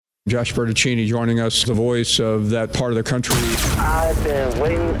Josh Bertaccini joining us, the voice of that part of the country. I've been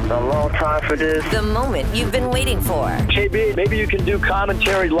waiting a long time for this. The moment you've been waiting for. JB, maybe you can do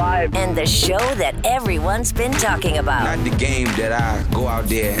commentary live. And the show that everyone's been talking about. Not the game that I go out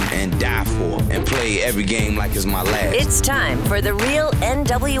there and die for and play every game like it's my last. It's time for the Real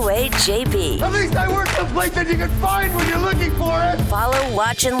NWA JB. At least I work someplace that you can find when you're looking for it. Follow,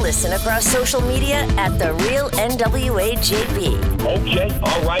 watch, and listen across social media at the Real NWA JB. Okay,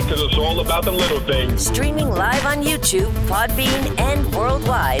 all right. Because it's all about the little things. Streaming live on YouTube, Podbean, and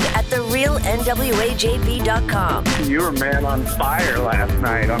worldwide at therealnwajb.com. You were man on fire last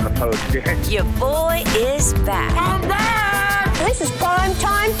night on the post game. Your boy is back. I'm back! This is prime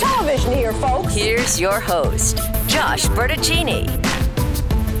time television here, folks. Here's your host, Josh Bertaccini.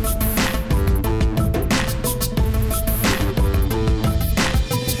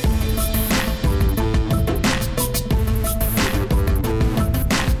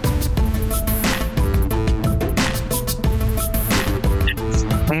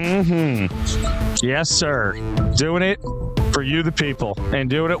 Yes, sir. Doing it for you, the people, and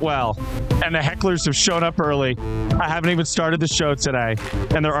doing it well. And the hecklers have shown up early. I haven't even started the show today,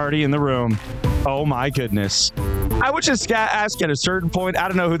 and they're already in the room. Oh, my goodness. I would just ask at a certain point, I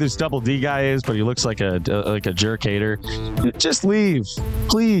don't know who this Double D guy is, but he looks like a jerk-hater. Just leave,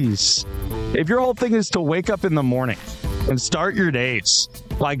 please. If your whole thing is to wake up in the morning and start your days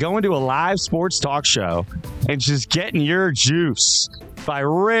by going to a live sports talk show and just getting your juice by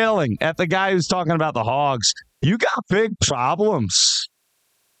railing at the guy who's talking about the Hogs, you got big problems,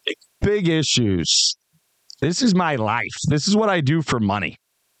 big issues. This is my life. This is what I do for money.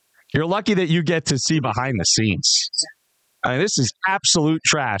 You're lucky that you get to see behind the scenes. I mean, this is absolute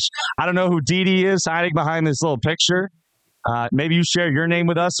trash. I don't know who Dee is hiding behind this little picture. Maybe you share your name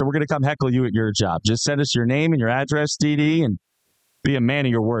with us, and we're going to come heckle you at your job. Just send us your name and your address, Dee, and be a man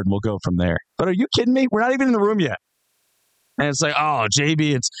of your word, and we'll go from there. But are you kidding me? We're not even in the room yet. And it's like, oh,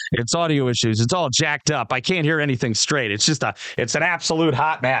 JB, it's audio issues. It's all jacked up. I can't hear anything straight. It's an absolute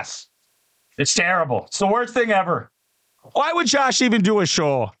hot mess. It's terrible. It's the worst thing ever. Why would Josh even do a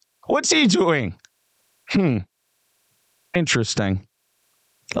show? What's he doing? Interesting.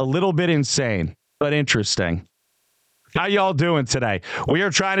 A little bit insane, but interesting. How y'all doing today? We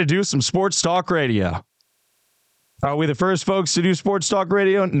are trying to do some sports talk radio. Are we the first folks to do sports talk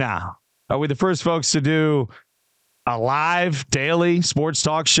radio? No. Are we the first folks to do a live daily sports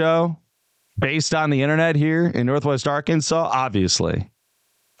talk show based on the internet here in Northwest Arkansas? Obviously.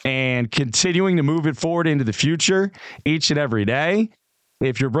 And continuing to move it forward into the future each and every day.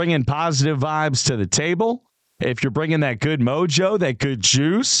 If you're bringing positive vibes to the table, if you're bringing that good mojo, that good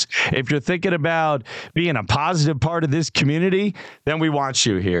juice, if you're thinking about being a positive part of this community, then we want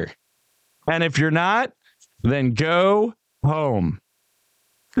you here. And if you're not, then go home.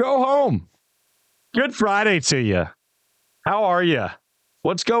 Go home. Good Friday to you. How are you?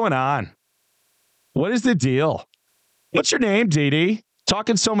 What's going on? What is the deal? What's your name, Dee?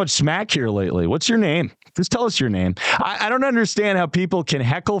 Talking so much smack here lately. What's your name? Just tell us your name. I don't understand how people can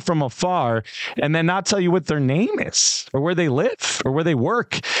heckle from afar and then not tell you what their name is or where they live or where they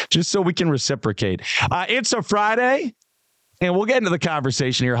work, just so we can reciprocate. It's a Friday, and we'll get into the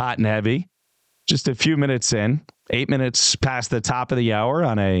conversation here hot and heavy. Just a few minutes in, 8 minutes past the top of the hour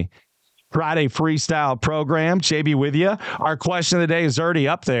on a Friday freestyle program. JB with you. Our question of the day is already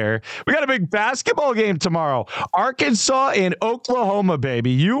up there. We got a big basketball game tomorrow. Arkansas and Oklahoma,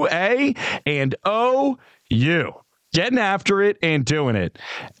 baby. UA and OU. Getting after it and doing it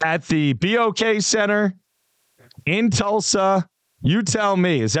at the BOK Center in Tulsa. You tell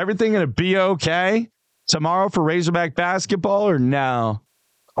me, is everything going to be okay tomorrow for Razorback basketball or no?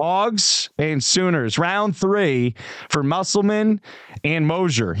 Hogs and Sooners, round 3 for Musselman and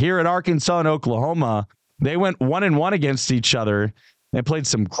Mosier here at Arkansas and Oklahoma. They went 1-1 against each other and played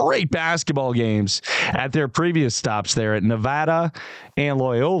some great basketball games at their previous stops there at Nevada and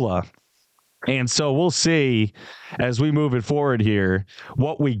Loyola. And so we'll see as we move it forward here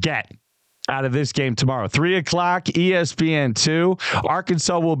what we get out of this game tomorrow. 3 o'clock, ESPN 2.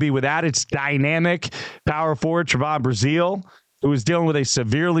 Arkansas will be without its dynamic power forward, Trevon Brazile, who is dealing with a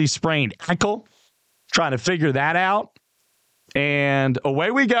severely sprained ankle, trying to figure that out. And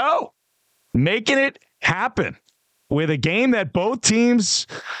away we go, making it happen with a game that both teams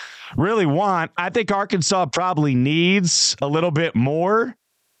really want. I think Arkansas probably needs a little bit more.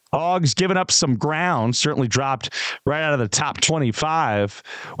 Hogs giving up some ground, certainly dropped right out of the top 25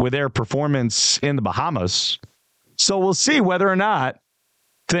 with their performance in the Bahamas. So we'll see whether or not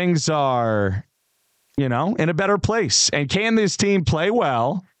things are, in a better place. And can this team play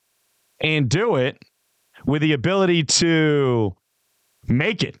well and do it with the ability to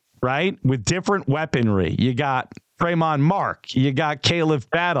make it right? With different weaponry. You got Draymond Mark, you got Caleb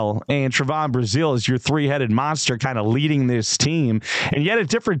Battle, and Trevon Brazile as your three-headed monster kind of leading this team. And yet at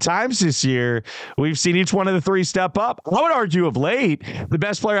different times this year, we've seen each one of the three step up. I would argue of late, the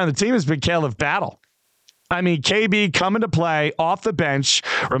best player on the team has been Caleb Battle. I mean, KB coming to play off the bench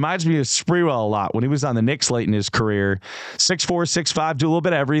reminds me of Sprewell a lot when he was on the Knicks late in his career. 6'4", 6'5", do a little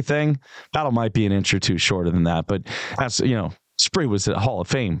bit of everything. Battle might be an inch or two shorter than that, but that's, Spree was a Hall of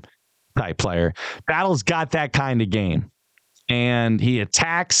Fame type player. Battle's got that kind of game. And he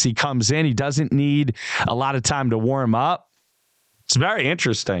attacks, he comes in, he doesn't need a lot of time to warm up. It's very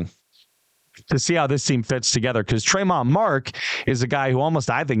interesting to see how this team fits together, because Draymond Mark is a guy who almost,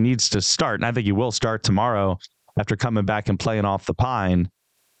 I think, needs to start, and I think he will start tomorrow after coming back and playing off the pine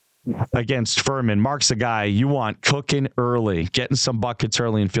against Furman. Mark's a guy you want cooking early, getting some buckets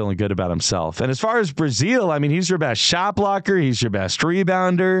early and feeling good about himself. And as far as Brazile, I mean, he's your best shot blocker. He's your best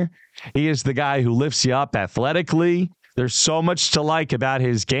rebounder. He is the guy who lifts you up athletically. There's so much to like about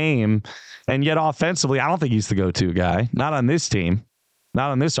his game. And yet offensively, I don't think he's the go-to guy. Not on this team.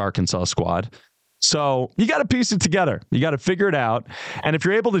 Not on this Arkansas squad. So you got to piece it together. You got to figure it out. And if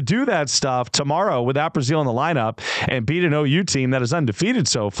you're able to do that stuff tomorrow without Brazile in the lineup and beat an OU team that is undefeated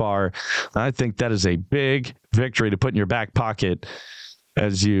so far, I think that is a big victory to put in your back pocket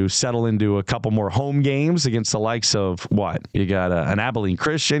as you settle into a couple more home games against the likes of what? You got an Abilene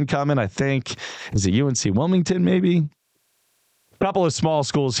Christian coming, I think. Is it UNC Wilmington maybe? A couple of small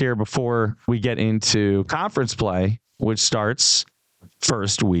schools here before we get into conference play, which starts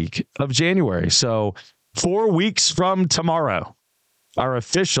first week of January. So 4 weeks from tomorrow, our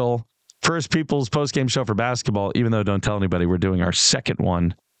official First People's postgame show for basketball, even though don't tell anybody, we're doing our second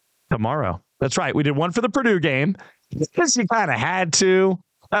one tomorrow. That's right. We did one for the Purdue game because you kind of had to.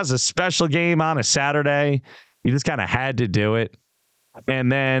 That was a special game on a Saturday. You just kind of had to do it.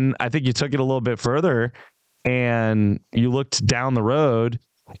 And then I think you took it a little bit further and you looked down the road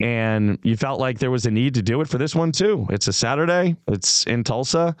and you felt like there was a need to do it for this one too. It's a Saturday. It's in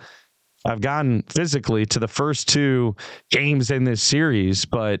Tulsa. I've gone physically to the first two games in this series,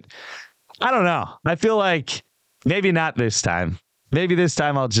 but I don't know. I feel like maybe not this time. Maybe this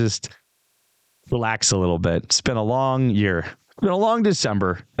time I'll just relax a little bit. It's been a long year. It's been a long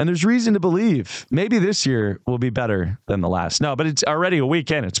December, and there's reason to believe maybe this year will be better than the last. No, but it's already a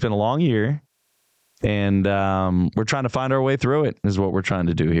weekend. It's been a long year. And we're trying to find our way through it is what we're trying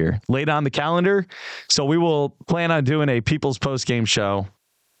to do here. Late on the calendar. So we will plan on doing a People's Post-Game Show,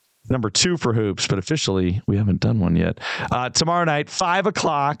 number 2 for Hoops, but officially we haven't done one yet. Tomorrow night, 5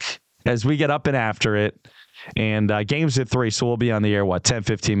 o'clock as we get up and after it. And games at 3, so we'll be on the air, 10,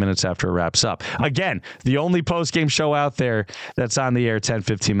 15 minutes after it wraps up. Again, the only post-game show out there that's on the air 10,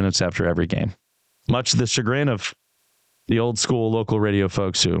 15 minutes after every game. Much to the chagrin of the old school local radio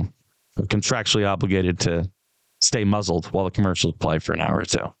folks who are contractually obligated to stay muzzled while the commercials play for an hour or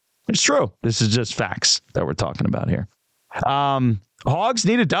two. It's true. This is just facts that we're talking about here. Hogs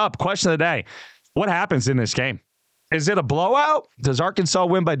need a dub. Question of the day. What happens in this game? Is it a blowout? Does Arkansas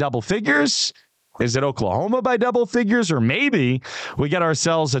win by double figures? Is it Oklahoma by double figures? Or maybe we get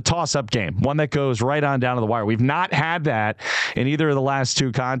ourselves a toss-up game, one that goes right on down to the wire. We've not had that in either of the last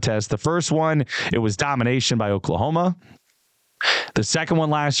 2 contests. The first one, it was domination by Oklahoma. The second one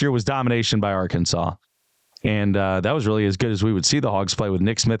last year was domination by Arkansas. And that was really as good as we would see the Hogs play with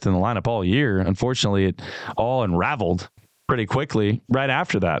Nick Smith in the lineup all year. Unfortunately, it all unraveled pretty quickly right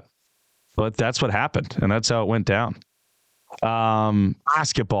after that. But that's what happened, and that's how it went down.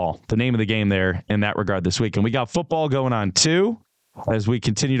 Basketball, the name of the game there in that regard this week. And we got football going on too, as we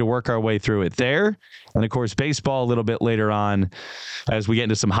continue to work our way through it there. And of course, baseball a little bit later on as we get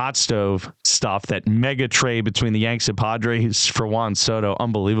into some hot stove stuff. That mega trade between the Yanks and Padres for Juan Soto,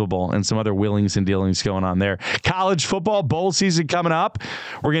 unbelievable, and some other willings and dealings going on there. College football bowl season coming up.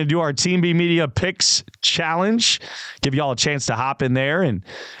 We're going to do our Team B Media Picks Challenge. Give you all a chance to hop in there and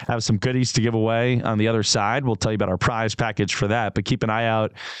have some goodies to give away on the other side. We'll tell you about our prize package for that, but keep an eye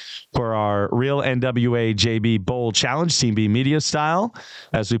out for our Real NWA JB Bowl Challenge, Team B Media style,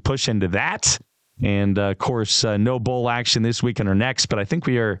 as we push into that. And, of course, no bowl action this weekend or next, but I think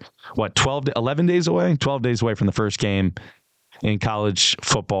we are, 11 days away? 12 days away from the first game in college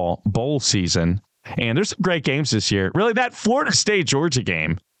football bowl season. And there's some great games this year. Really, that Florida State-Georgia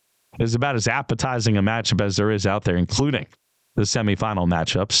game is about as appetizing a matchup as there is out there, including the semifinal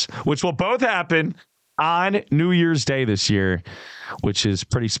matchups, which will both happen on New Year's Day this year, which is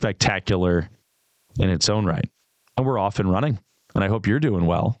pretty spectacular in its own right. And we're off and running, and I hope you're doing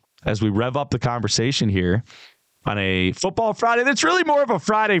well as we rev up the conversation here on a football Friday that's really more of a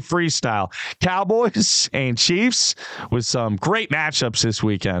Friday freestyle. Cowboys and Chiefs with some great matchups this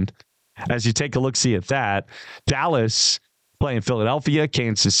weekend. As you take a look-see at that, Dallas playing Philadelphia,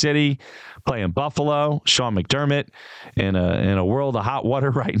 Kansas City playing Buffalo, Sean McDermott in a world of hot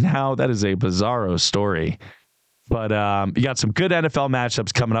water right now. That is a bizarro story. But you got some good NFL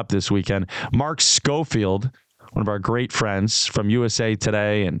matchups coming up this weekend. Mark Schofield, one of our great friends from USA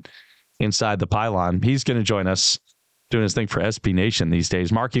Today and Inside the Pylon, he's going to join us doing his thing for SB Nation these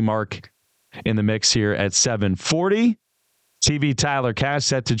days. Marky Mark in the mix here at 7:40. TV Tyler Cash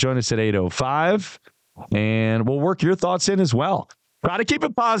set to join us at 8:05. And we'll work your thoughts in as well. Try to keep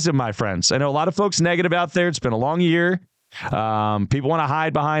it positive, my friends. I know a lot of folks negative out there. It's been a long year. People want to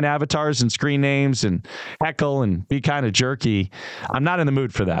hide behind avatars and screen names and heckle and be kind of jerky. I'm not in the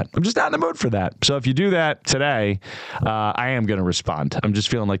mood for that. I'm just not in the mood for that. So if you do that today, I am going to respond. I'm just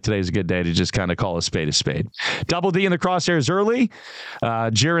feeling like today's a good day to just kind of call a spade a spade. Double D in the crosshairs early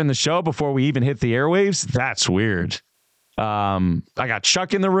during the show before we even hit the airwaves. That's weird. I got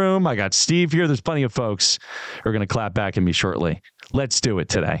Chuck in the room. I got Steve here. There's plenty of folks who are going to clap back at me shortly. Let's do it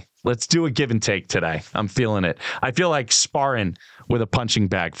today. Let's do a give and take today. I'm feeling it. I feel like sparring with a punching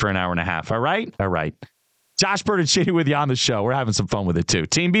bag for an hour and a half. All right? All right. Josh Bird and Shady with you on the show. We're having some fun with it too.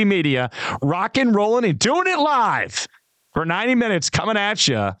 Team B Media, rocking, rolling, and doing it live for 90 minutes coming at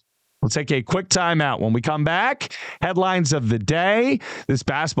you. We'll take a quick timeout. When we come back, headlines of the day. This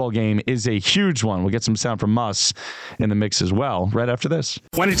basketball game is a huge one. We'll get some sound from us in the mix as well right after this.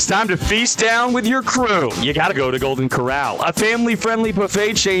 When it's time to feast down with your crew, you got to go to Golden Corral, a family-friendly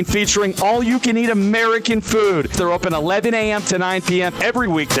buffet chain featuring all-you-can-eat American food. They're open 11 a.m. to 9 p.m. every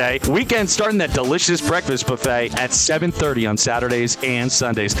weekday. Weekends starting that delicious breakfast buffet at 7:30 on Saturdays and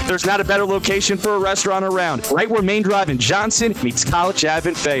Sundays. There's not a better location for a restaurant around. Right where Main Drive in Johnson meets College Ave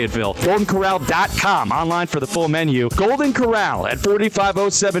in Fayetteville. GoldenCorral.com, online for the full menu. Golden Corral at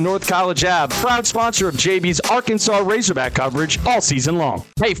 4507 North College Ave, proud sponsor of JB's Arkansas Razorback coverage all season long.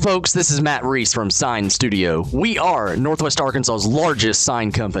 Hey folks, this is Matt Reese from Sign Studio. We are Northwest Arkansas's largest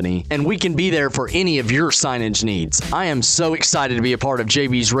sign company, and we can be there for any of your signage needs. I am so excited to be a part of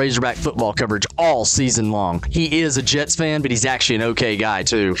JB's Razorback football coverage all season long. He is a Jets fan, but he's actually an okay guy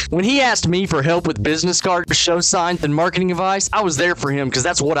too. When he asked me for help with business cards, show signs, and marketing advice, I was there for him because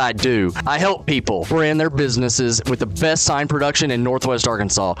that's what I do. I help people brand their businesses with the best sign production in Northwest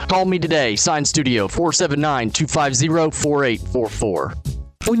Arkansas. Call me today, Sign Studio, 479-250-4844.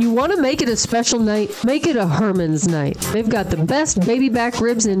 When you want to make it a special night, make it a Herman's night. They've got the best baby back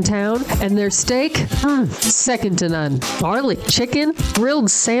ribs in town, and their steak, second to none. Barley chicken,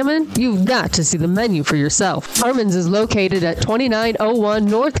 grilled salmon, you've got to see the menu for yourself. Herman's is located at 2901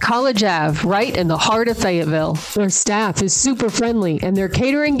 North College Ave, right in the heart of Fayetteville. Their staff is super friendly, and their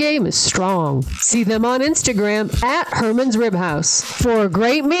catering game is strong. See them on Instagram at Herman's Rib House. For a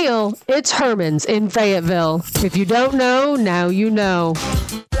great meal, it's Herman's in Fayetteville. If you don't know, now you know.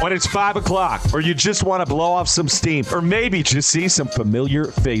 When it's 5 o'clock, or you just want to blow off some steam, or maybe just see some familiar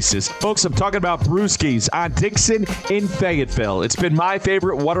faces. Folks, I'm talking about Brewski's on Dixon in Fayetteville. It's been my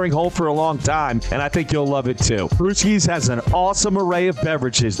favorite watering hole for a long time, and I think you'll love it too. Brewski's has an awesome array of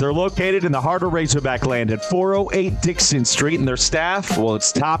beverages. They're located in the heart of Razorback Land at 408 Dixon Street, and their staff, well,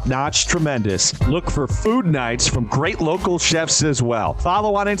 it's top-notch, tremendous. Look for food nights from great local chefs as well.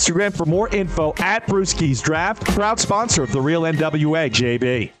 Follow on Instagram for more info at Brewski's Draft, proud sponsor of the Real NWA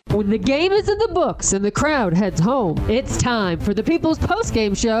JB. When the game is in the books and the crowd heads home, it's time for the People's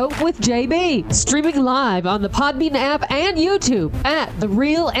Postgame Show with JB. Streaming live on the Podbean app and YouTube at The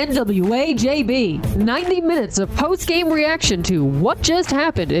Real NWA JB. 90 minutes of postgame reaction to what just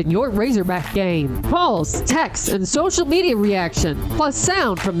happened in your Razorback game. Calls, texts, and social media reaction, plus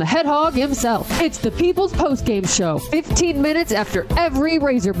sound from the head hog himself. It's the People's Postgame Show, 15 minutes after every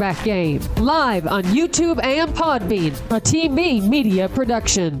Razorback game. Live on YouTube and Podbean, a Team B media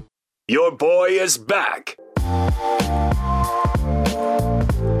production. Your boy is back.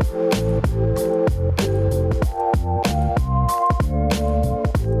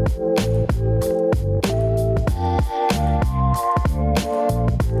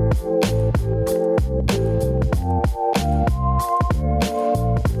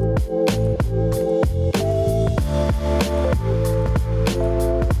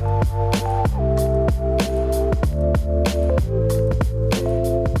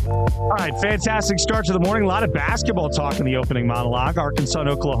 right, fantastic start to the morning. A lot of basketball talk in the opening monologue. Arkansas and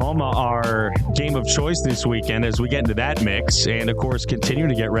Oklahoma are game of choice this weekend as we get into that mix. And, of course, continue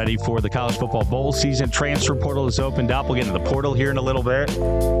to get ready for the college football bowl season. Transfer portal is opened up. We'll get into the portal here in a little bit.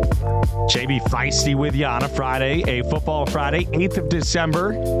 JB Feisty with you on a Friday, a football Friday, 8th of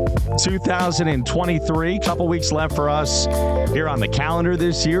December, 2023. Couple weeks left for us here on the calendar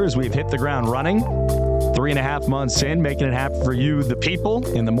this year as we've hit the ground running. 3.5 months in, making it happen for you, the people,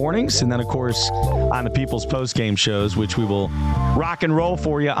 in the mornings. And then, of course, on the People's post-game shows, which we will rock and roll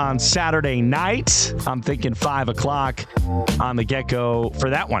for you on Saturday night. I'm thinking 5 o'clock on the get-go for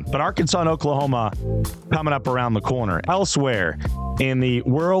that one. But Arkansas and Oklahoma coming up around the corner. Elsewhere in the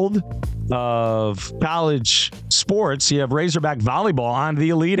world of college sports, you have Razorback volleyball on the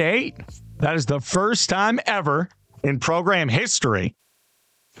Elite Eight. That is the first time ever in program history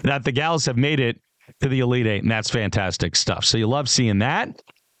that the gals have made it to the Elite Eight, and that's fantastic stuff. So you love seeing that.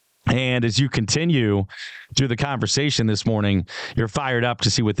 And as you continue through the conversation this morning, you're fired up to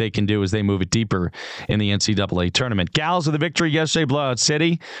see what they can do as they move it deeper in the NCAA tournament. Gals with the victory yesterday, Blowout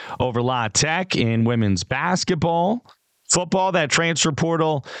City over La Tech in women's basketball. Football, that transfer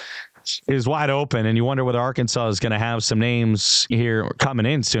portal is wide open, and you wonder whether Arkansas is going to have some names here coming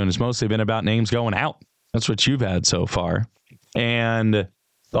in soon. It's mostly been about names going out. That's what you've had so far. And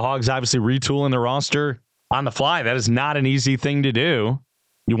the Hogs obviously retooling the roster on the fly. That is not an easy thing to do.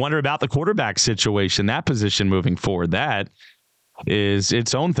 You wonder about the quarterback situation, that position moving forward. That is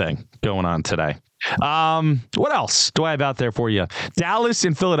its own thing going on today. What else do I have out there for you? Dallas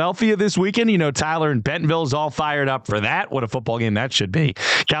and Philadelphia this weekend. You know, Tyler and Bentonville's all fired up for that. What a football game that should be.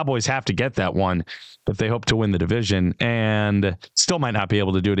 Cowboys have to get that one if they hope to win the division, and still might not be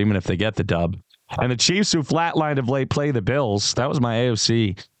able to do it even if they get the dub. And the Chiefs, who flatlined of late, play the Bills. That was my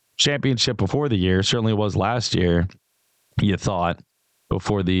AFC championship before the year. Certainly was last year, you thought,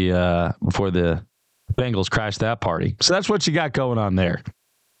 before the Bengals crashed that party. So that's what you got going on there.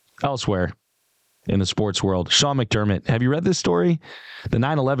 Elsewhere in the sports world, Sean McDermott. Have you read this story? The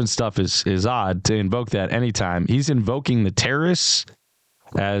 9/11 stuff is odd to invoke that anytime. He's invoking the terrorists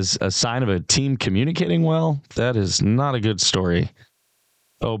as a sign of a team communicating well. That is not a good story.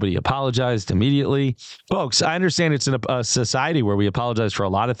 Oh, but he apologized immediately. Folks, I understand it's in a society where we apologize for a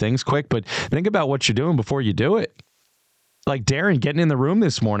lot of things quick, but think about what you're doing before you do it. Like Darren getting in the room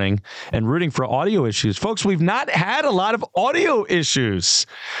this morning and rooting for audio issues. Folks, we've not had a lot of audio issues.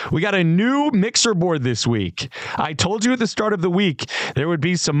 We got a new mixer board this week. I told you at the start of the week there would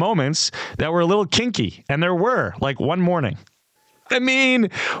be some moments that were a little kinky, and there were, like one morning. I mean,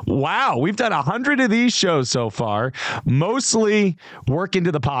 wow, we've done 100 of these shows so far, mostly working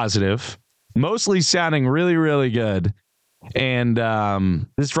to the positive, mostly sounding really, really good. And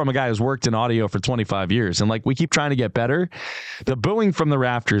this is from a guy who's worked in audio for 25 years. And like, we keep trying to get better. The booing from the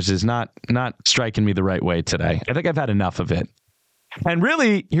rafters is not striking me the right way today. I think I've had enough of it. And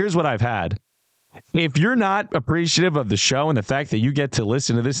really, here's what I've had. If you're not appreciative of the show and the fact that you get to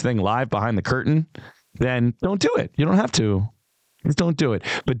listen to this thing live behind the curtain, then don't do it. You don't have to. Just don't do it.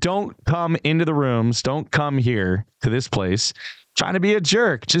 But don't come into the rooms. Don't come here to this place trying to be a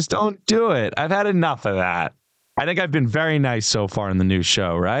jerk. Just don't do it. I've had enough of that. I think I've been very nice so far in the new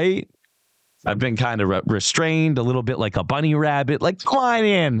show, right? I've been kind of restrained, a little bit like a bunny rabbit. Like, come on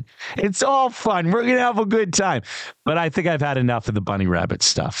in. It's all fun. We're going to have a good time. But I think I've had enough of the bunny rabbit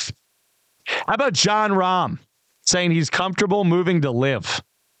stuff. How about John Rahm saying he's comfortable moving to live?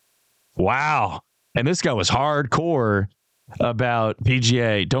 Wow. And this guy was hardcore about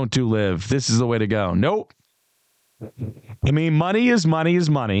PGA, don't do live. This is the way to go. Nope. I mean, money is money is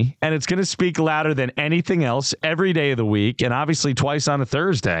money, and it's going to speak louder than anything else every day of the week, and obviously twice on a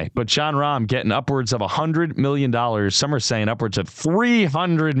Thursday. But John Rahm getting upwards of $100 million. Some are saying upwards of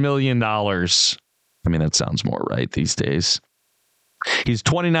 $300 million. I mean, that sounds more right these days. He's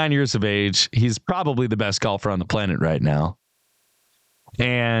 29 years of age. He's probably the best golfer on the planet right now.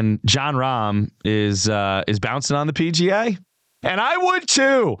 And John Rahm is bouncing on the PGA. And I would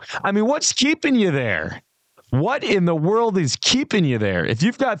too. I mean, what's keeping you there? What in the world is keeping you there? If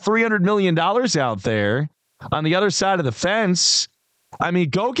you've got $300 million out there on the other side of the fence, I mean,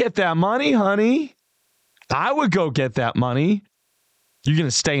 go get that money, honey. I would go get that money. You're going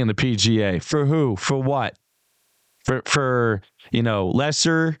to stay in the PGA. For who? For what? For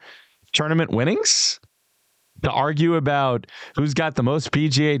lesser tournament winnings? To argue about who's got the most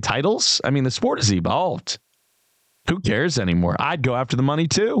PGA titles? I mean, the sport has evolved. Who cares anymore? I'd go after the money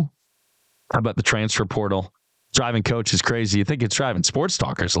too. How about the transfer portal? Driving coaches crazy. You think it's driving sports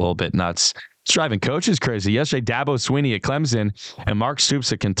talkers a little bit nuts. It's driving coaches crazy. Yesterday, Dabo Swinney at Clemson and Mark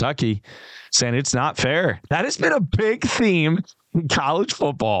Stoops at Kentucky saying it's not fair. That has been a big theme college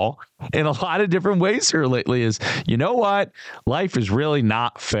football in a lot of different ways here lately is, you know what? Life is really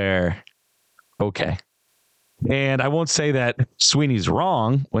not fair. Okay. And I won't say that Sweeney's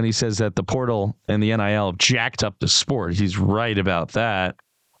wrong when he says that the portal and the NIL have jacked up the sport. He's right about that.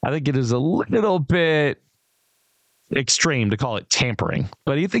 I think it is a little bit extreme to call it tampering,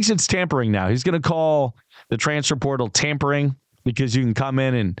 but he thinks it's tampering now. He's going to call the transfer portal tampering because you can come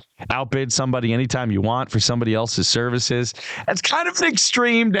in and outbid somebody anytime you want for somebody else's services. That's kind of an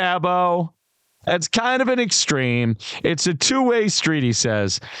extreme, Dabo. That's kind of an extreme. It's a two-way street, he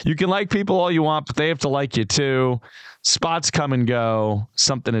says. You can like people all you want, but they have to like you too. Spots come and go.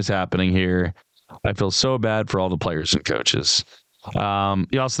 Something is happening here. I feel so bad for all the players and coaches. He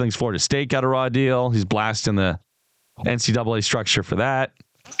also thinks Florida State got a raw deal. He's blasting the NCAA structure for that.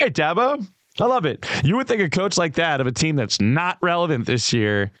 Hey, Dabo, I love it. You would think a coach like that of a team that's not relevant this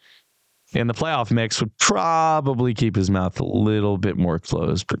year in the playoff mix would probably keep his mouth a little bit more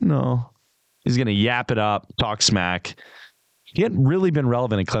closed, but no. He's going to yap it up, talk smack. He hadn't really been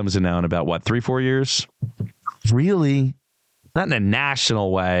relevant in Clemson now in about, 3-4 years? Really? Not in a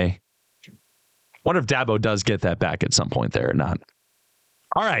national way. Wonder if Dabo does get that back at some point there or not.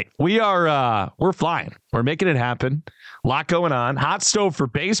 All right, we're flying. We're making it happen. A lot going on. Hot stove for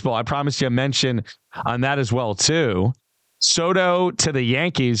baseball. I promised you a mention on that as well, too. Soto to the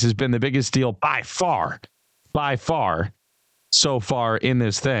Yankees has been the biggest deal by far, so far in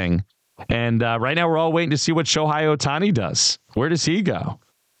this thing. And right now we're all waiting to see what Shohei Ohtani does. Where does he go?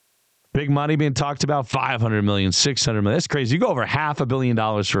 Big money being talked about, $500 million, $600 million. That's crazy. You go over $500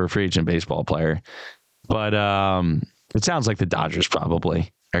 million for a free agent baseball player. But it sounds like the Dodgers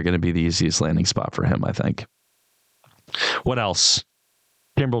probably are going to be the easiest landing spot for him, I think. What else?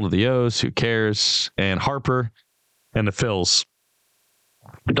 Kimbrel to the O's, who cares? And Harper and the Phils.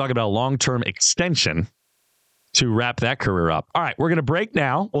 We're talking about a long-term extension to wrap that career up. All right, we're going to break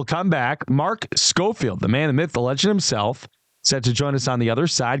now. We'll come back. Mark Schofield, the man, the myth, the legend himself, set to join us on the other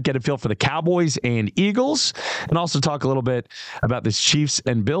side, get a feel for the Cowboys and Eagles, and also talk a little bit about this Chiefs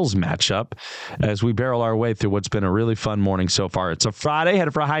and Bills matchup as we barrel our way through what's been a really fun morning so far. It's a Friday,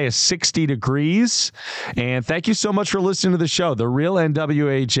 headed for a high of 60 degrees, and thank you so much for listening to the show, The Real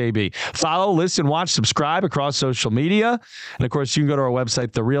NWA JB. Follow, listen, watch, subscribe across social media, and of course, you can go to our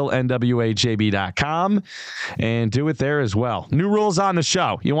website, therealnwajb.com, and do it there as well. New rules on the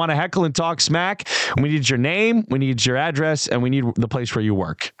show. You want to heckle and talk smack? We need your name, we need your address, and we need the place where you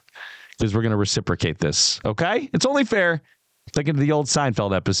work because we're going to reciprocate this. Okay? It's only fair. Thinking of the old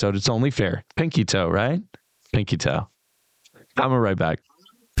Seinfeld episode, it's only fair. Pinky toe, right? Pinky toe. I'm right back.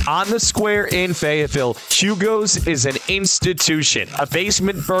 On the square in Fayetteville, Hugo's is an institution. A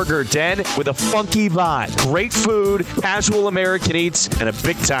basement burger den with a funky vibe. Great food, casual American eats, and a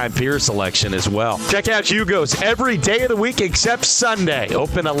big-time beer selection as well. Check out Hugo's every day of the week except Sunday.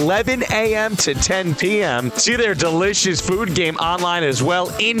 Open 11 a.m. to 10 p.m. See their delicious food game online as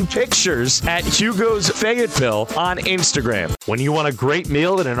well in pictures at Hugo's Fayetteville on Instagram. When you want a great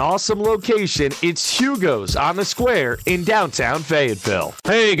meal in an awesome location, it's Hugo's on the square in downtown Fayetteville.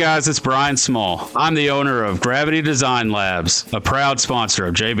 Hey guys, it's Brian Small. I'm the owner of Gravity Design Labs, a proud sponsor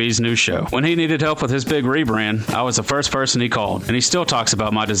of JB's new show. When he needed help with his big rebrand, I was the first person he called, and he still talks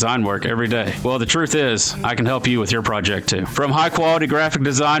about my design work every day. Well, the truth is, I can help you with your project too. From high-quality graphic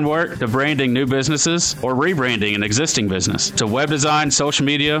design work to branding new businesses or rebranding an existing business to web design, social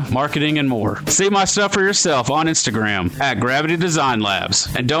media, marketing, and more. See my stuff for yourself on Instagram at Gravity Design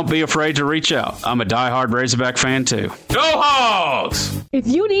Labs, and don't be afraid to reach out. I'm a diehard Razorback fan too. Go Hogs! If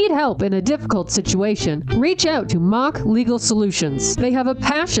you need help in a difficult situation, reach out to Mock Legal Solutions. They have a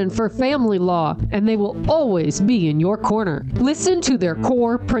passion for family law, and they will always be in your corner. Listen to their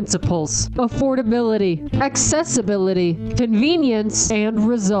core principles: affordability, accessibility, convenience, and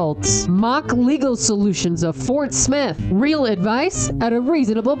results. Mock Legal Solutions of Fort Smith. Real advice at a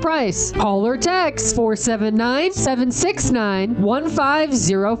reasonable price. Call or text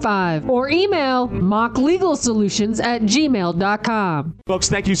 479-769-1505 or email mocklegalsolutions@gmail.com. Folks,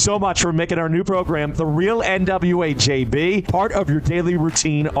 thank you so much for making our new program, The Real NWA JB, part of your daily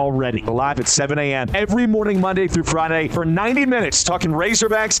routine already. Live at 7 a.m. every morning, Monday through Friday, for 90 minutes, talking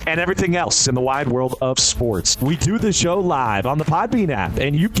Razorbacks and everything else in the wide world of sports. We do the show live on the Podbean app,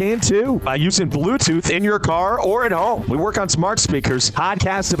 and you can too by using Bluetooth in your car or at home. We work on smart speakers,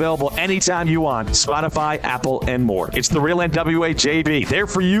 podcasts available anytime you want, Spotify, Apple, and more. It's The Real NWA JB, there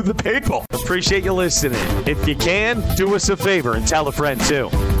for you, the people. Appreciate you listening. If you can, do us a favor and tell a friend too.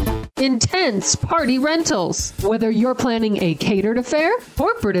 Intense Party Rentals. Whether you're planning a catered affair,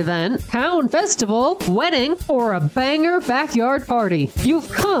 corporate event, town festival, wedding, or a banger backyard party,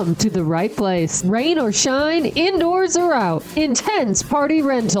 you've come to the right place. Rain or shine, indoors or out, Intense Party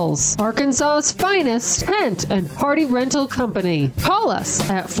Rentals, Arkansas's finest tent and party rental company. Call us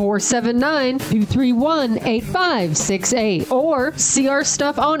at 479-231-8568 or see our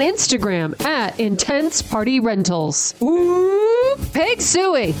stuff on Instagram at Intense Party Rentals. Ooh, Pig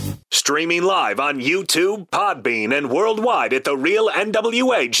Suey. Streaming live on YouTube, Podbean, and worldwide at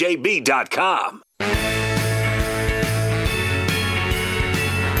therealnwajb.com.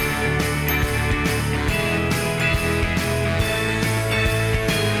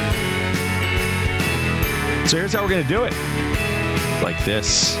 So here's how we're going to do it. Like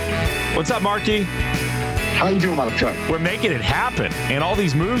this. What's up, Marky? How you doing, motherfucker? We're making it happen. And all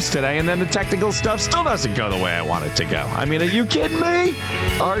these moves today, and then the technical stuff still doesn't go the way I want it to go. I mean, are you kidding me?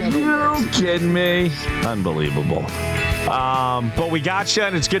 Are you kidding me? Unbelievable. But we got you,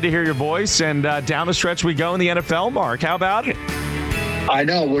 and it's good to hear your voice. And down the stretch we go in the NFL, Mark. How about it? I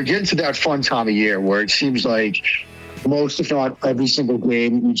know. We're getting to that fun time of year where it seems like most, if not every single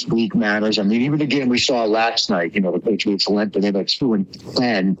game each week matters. I mean, even the game we saw last night, the Patriots went, but they were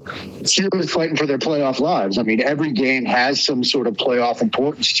 2-10. Steelers fighting for their playoff lives. I mean, every game has some sort of playoff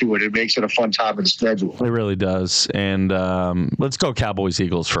importance to it. It makes it a fun time of the schedule. It really does. And let's go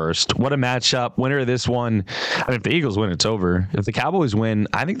Cowboys-Eagles first. What a matchup. Winner of this one. I mean, if the Eagles win, it's over. If the Cowboys win,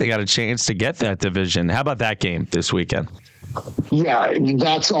 I think they got a chance to get that division. How about that game this weekend? Yeah,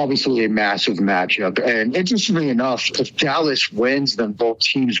 that's obviously a massive matchup. And interestingly enough, if Dallas wins, then both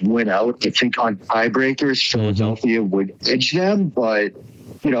teams win out. I think on tiebreakers, Philadelphia would edge them. But,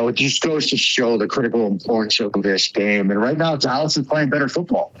 it just goes to show the critical importance of this game. And right now, Dallas is playing better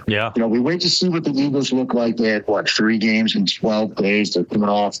football. Yeah. We wait to see what the Eagles look like. They had, 3 games in 12 days. They're coming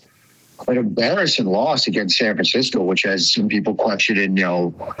off an embarrassing loss against San Francisco, which has some people questioning,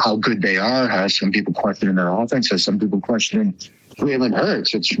 how good they are, has some people questioning their offense, has some people questioning Jalen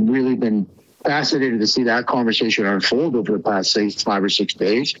Hurts. It's really been fascinating to see that conversation unfold over the past, 5 or 6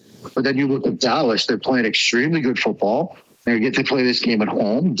 days. But then you look at Dallas, they're playing extremely good football. They get to play this game at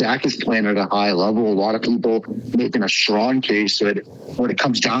home. Dak is playing at a high level. A lot of people making a strong case that when it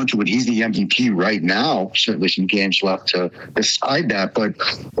comes down to it, he's the MVP right now. Certainly some games left to decide that. But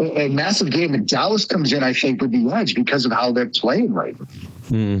a massive game. And Dallas comes in, I think, with the edge because of how they're playing right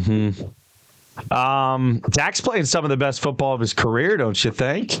now. Dak's playing some of the best football of his career, don't you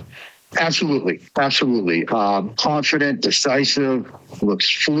think? Absolutely. Confident, decisive, looks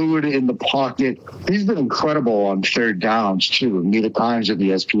fluid in the pocket. He's been incredible on third downs, too. Neither times at the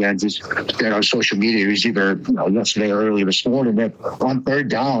ESPNs is on social media. He was either yesterday or early this morning. That on third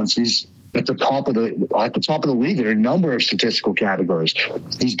downs, he's at the top of the league in a number of statistical categories.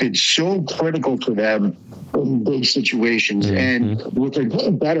 He's been so critical for them in big situations. And what they're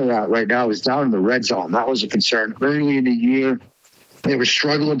getting better at right now is down in the red zone. That was a concern early in the year. They were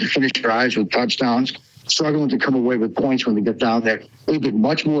struggling to finish drives with touchdowns, struggling to come away with points when they get down there. They've been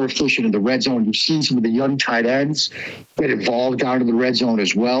much more efficient in the red zone. You've seen some of the young tight ends get involved down in the red zone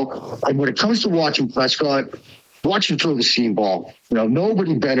as well. And when it comes to watching Prescott, watch him throw the seam ball.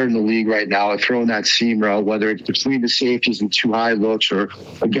 Nobody better in the league right now at throwing that seam route, whether it's between the safeties and 2 high looks or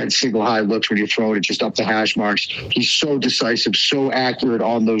against single high looks when you're throwing it just up the hash marks. He's so decisive, so accurate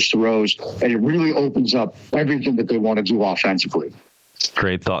on those throws, and it really opens up everything that they want to do offensively.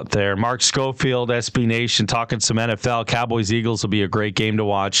 Great thought there. Mark Schofield, SB Nation, talking some NFL. Cowboys-Eagles will be a great game to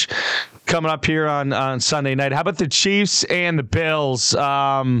watch coming up here on Sunday night. How about the Chiefs and the Bills?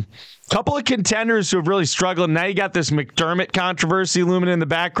 Couple of contenders who have really struggled. Now you got this McDermott controversy looming in the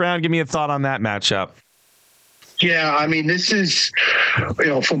background. Give me a thought on that matchup. Yeah, I mean, this is,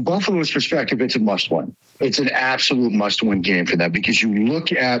 from Buffalo's perspective, it's a must-win. It's an absolute must-win game for them because you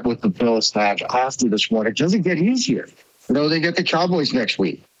look at what the Bills have after this one. It doesn't get easier. They get the Cowboys next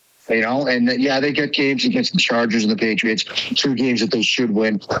week, and they get games against the Chargers and the Patriots, 2 games that they should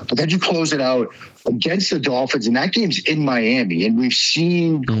win. But then you close it out against the Dolphins, and that game's in Miami. And we've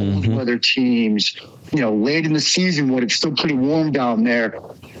seen cold weather teams, late in the season when it's still pretty warm down there,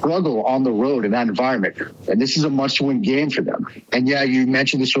 struggle on the road in that environment. And this is a must-win game for them. And you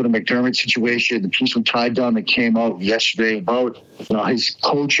mentioned the sort of McDermott situation, the piece from Ty Dunn that came out yesterday about his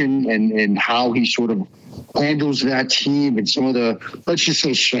coaching and how he sort of handles that team and some of the, let's just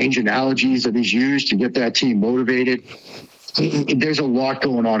say, strange analogies that he's used to get that team motivated. there's a lot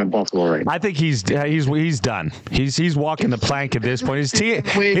going on in Buffalo right now. I think he's done. He's walking the plank at this point.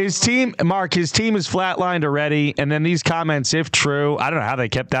 His team, Mark, his team is flatlined already. And then these comments, if true, I don't know how they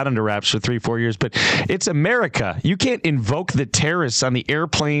kept that under wraps for 3-4 years, but it's America. You can't invoke the terrorists on the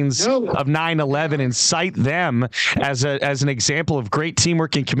airplanes of 9/11 and cite them as an example of great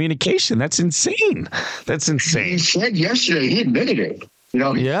teamwork and communication. That's insane. He said yesterday, he admitted it.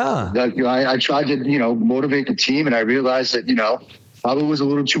 I tried to, motivate the team, and I realized that, probably was a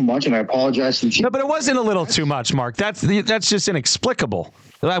little too much, and I apologize to the team. No, but it wasn't a little too much, Mark. That's just inexplicable.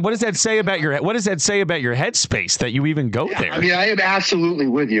 What does that say about your headspace that you even go there? I mean, I am absolutely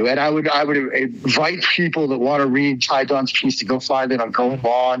with you, and I would invite people that want to read Ty Dunn's piece to go find it on Going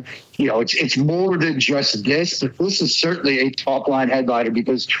On. It's more than just this. But this is certainly a top line headliner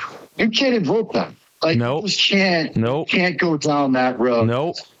because you can't invoke them. Like, you just can't go down that road.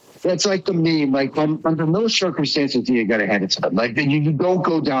 Nope. That's like the meme. Like, under no circumstances do you got to hand it to them. Like, you don't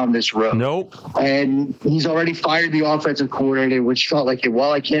go down this road. Nope. And he's already fired the offensive coordinator, which felt like,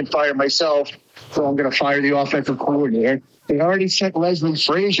 well, I can't fire myself, so I'm going to fire the offensive coordinator. They already sent Leslie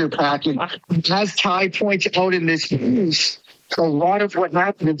Frazier packing. As Ty points out in this piece, a lot of what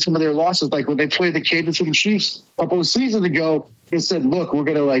happened in some of their losses, like when they played the Kansas City Chiefs a couple of seasons ago, they said, look, we're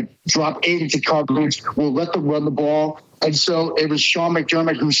going to drop 8 into coverage. We'll let them run the ball. And so it was Sean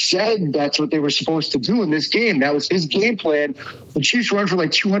McDermott who said that's what they were supposed to do in this game. That was his game plan. The Chiefs run for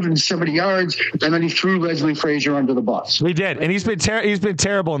 270 yards, and then he threw Leslie Frazier under the bus. He did, and he's been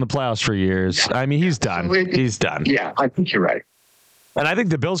terrible in the playoffs for years. I mean, he's done. He's done. Yeah, I think you're right. And I think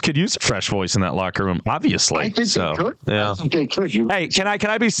the Bills could use a fresh voice in that locker room, obviously. I think they could. Yeah. I think they could. Hey, can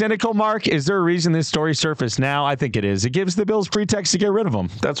I be cynical, Mark? Is there a reason this story surfaced now? I think it is. It gives the Bills pretext to get rid of them.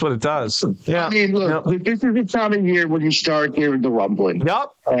 That's what it does. Yeah. I mean, look, this is the time of year when you start hearing the rumbling.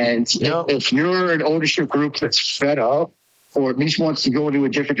 Yep. And if you're an ownership group that's fed up or at least wants to go into a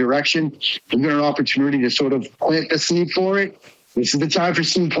different direction, you get an opportunity to sort of plant the seed for it. This is the time for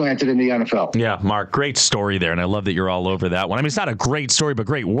seed planted in the NFL. Yeah, Mark, great story there, and I love that you're all over that one. I mean, it's not a great story, but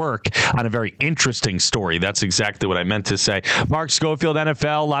great work on a very interesting story. That's exactly what I meant to say. Mark Schofield,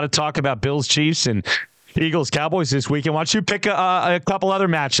 NFL, a lot of talk about Bills, Chiefs, and Eagles, Cowboys this weekend. Why don't you pick a couple other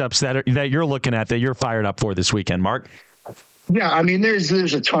matchups that you're looking at that you're fired up for this weekend, Mark? Yeah, I mean, there's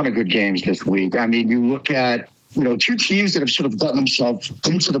a ton of good games this week. I mean, you look at two teams that have sort of gotten themselves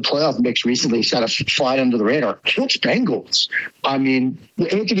into the playoff mix recently, kind of flying under the radar. Colts Bengals. I mean,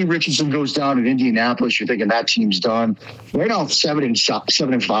 Anthony Richardson goes down in Indianapolis. You're thinking that team's done. Right now, 7-5.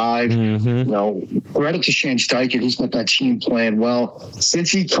 Mm-hmm. Credit to Shane Steichen. He's got that team playing well.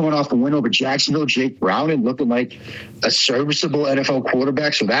 Since he's coming off the win over Jacksonville, Jake Browning looking like a serviceable NFL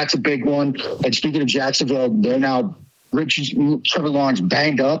quarterback. So that's a big one. And speaking of Jacksonville, they're now Trevor Lawrence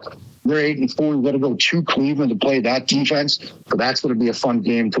banged up. They're 8-4. We've got to go to Cleveland to play that defense. So that's going to be a fun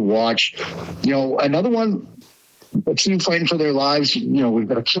game to watch. Another one, a team fighting for their lives. We've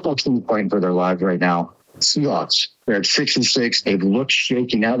got a football team fighting for their lives right now. Seahawks. They're at 6-6. They've looked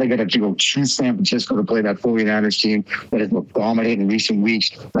shaky. Now they got to go to San Francisco to play that 49ers team that has looked dominant in recent weeks.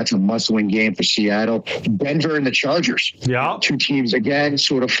 That's a must-win game for Seattle. Denver and the Chargers. Yeah. Two teams, again,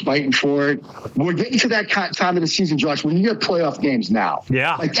 sort of fighting for it. We're getting to that time of the season, Josh, when you get playoff games now.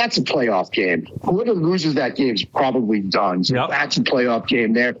 Yeah. That's a playoff game. Whoever loses that game is probably done. So that's a playoff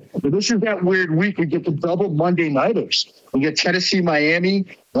game there. But this is that weird week. We get the double Monday nighters. We get Tennessee, Miami,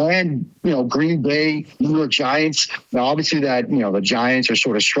 and, Green Bay, New York Giants. Now, obviously that, the Giants are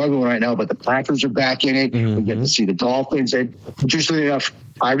sort of struggling right now, but the Packers are back in it. Mm-hmm. We get to see the Dolphins. And interestingly enough,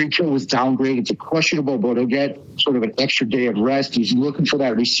 Tyreek Hill was downgraded to questionable, but he'll get sort of an extra day of rest. He's looking for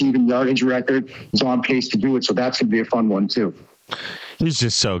that receiving yardage record. He's on pace to do it. So that's going to be a fun one, too. He's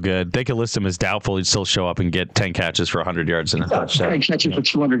just so good. They could list him as doubtful. He'd still show up and get 10 catches for 100 yards and a touchdown. 10 catches for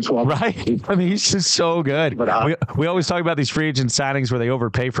 212. Right? I mean, he's just so good. But we always talk about these free agent signings where they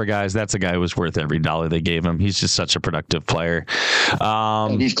overpay for guys. That's a guy who was worth every dollar they gave him. He's just such a productive player.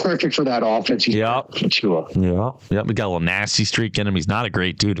 And he's perfect for that offense. Yep. We got a little nasty streak in him. He's not a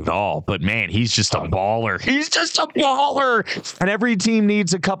great dude at all. But, man, he's just a baller. He's just a baller. And every team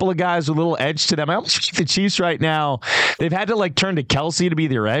needs a couple of guys with a little edge to them. I almost think the Chiefs right now, they've had to, turn to Kelsey to be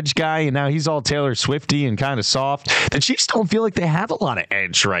their edge guy, and now he's all Taylor Swifty and kind of soft. The Chiefs don't feel like they have a lot of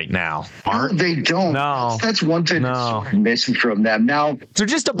edge right now. They don't. No. That's one thing that's missing from them. Now, they're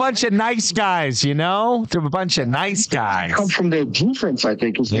just a bunch of nice guys, They're a bunch of nice guys. Come from their defense, I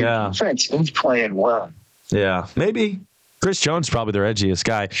think. Their defense is playing well. Yeah, maybe. Chris Jones is probably their edgiest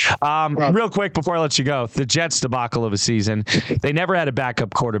guy. Real quick before I let you go, the Jets debacle of a season. They never had a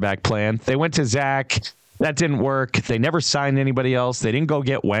backup quarterback plan. They went to Zach. That didn't work. They never signed anybody else. They didn't go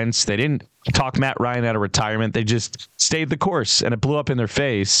get Wentz. They didn't talk Matt Ryan out of retirement. They just stayed the course, and it blew up in their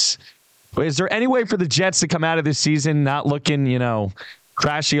face. Is there any way for the Jets to come out of this season not looking,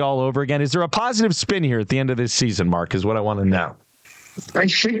 crashy all over again? Is there a positive spin here at the end of this season, Mark, is what I want to know. I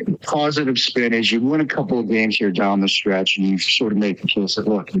think the positive spin is you win a couple of games here down the stretch, and you sort of make the case that,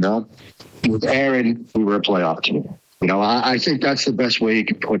 look, with Aaron, we were a playoff team. I think that's the best way you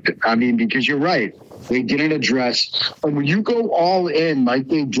can put it. I mean, because you're right. They didn't address. And when you go all in like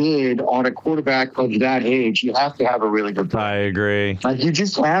they did on a quarterback of that age, you have to have a really good player. I agree. You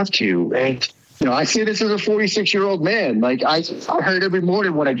just have to. And, I say this as a 46-year-old man. I heard every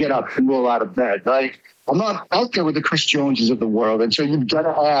morning when I get up and roll out of bed. I'm not out there with the Chris Joneses of the world. And so you've got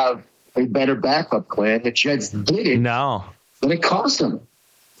to have a better backup plan. The Jets did it. No. And it cost them.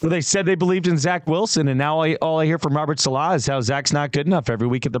 Well, they said they believed in Zach Wilson, and now all I hear from Robert Salah is how Zach's not good enough every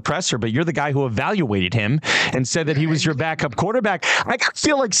week at the presser. But you're the guy who evaluated him and said that he was your backup quarterback. I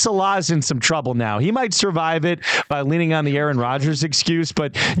feel like Salah's in some trouble now. He might survive it by leaning on the Aaron Rodgers excuse,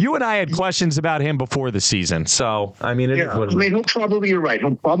 but you and I had questions about him before the season. So, I mean, you're right.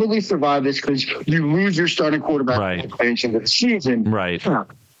 He'll probably survive this because you lose your starting quarterback into the season. Right.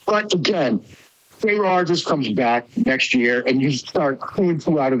 But again, Ray Rodgers comes back next year and you start clean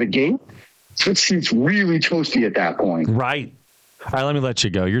 2 out of the gate. It's really toasty at that point. Right. All right, let me let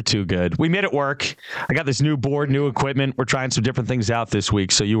you go. You're too good. We made it work. I got this new board, new equipment. We're trying some different things out this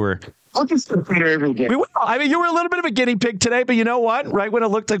week. So you were... I'll just consider every game. You were a little bit of a guinea pig today, but you know what? Right when it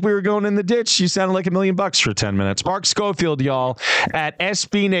looked like we were going in the ditch, you sounded like $1 million for 10 minutes. Mark Schofield, y'all, at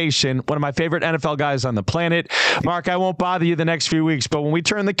SB Nation, one of my favorite NFL guys on the planet. Mark, I won't bother you the next few weeks, but when we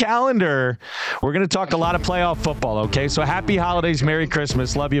turn the calendar, we're going to talk a lot of playoff football, okay? So happy holidays, Merry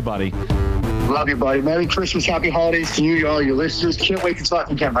Christmas. Love you, buddy. Love you, buddy. Merry Christmas, happy holidays to you, all your listeners. Can't wait to talk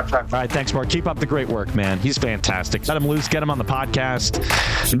again, my friend. All right, thanks, Mark. Keep up the great work, man. He's fantastic. Let him loose, get him on the podcast,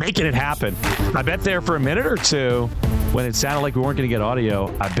 making it happen. I bet there for a minute or two, when it sounded like we weren't going to get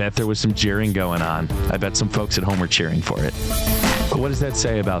audio, I bet there was some jeering going on. I bet some folks at home were cheering for it. But what does that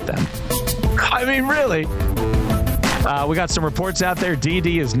say about them? I mean, really? We got some reports out there.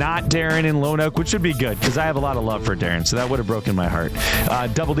 DD is not Darren in Lone Oak, which would be good because I have a lot of love for Darren, so that would have broken my heart.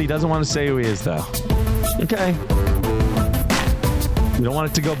 Double D doesn't want to say who he is, though. Okay. You don't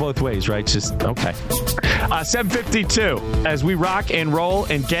want it to go both ways, right? Just, okay. 7:52 as we rock and roll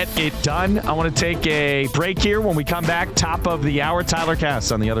and get it done. I want to take a break here. When we come back, top of the hour, Tyler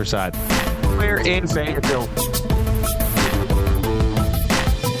Cass on the other side. We're in Fayetteville.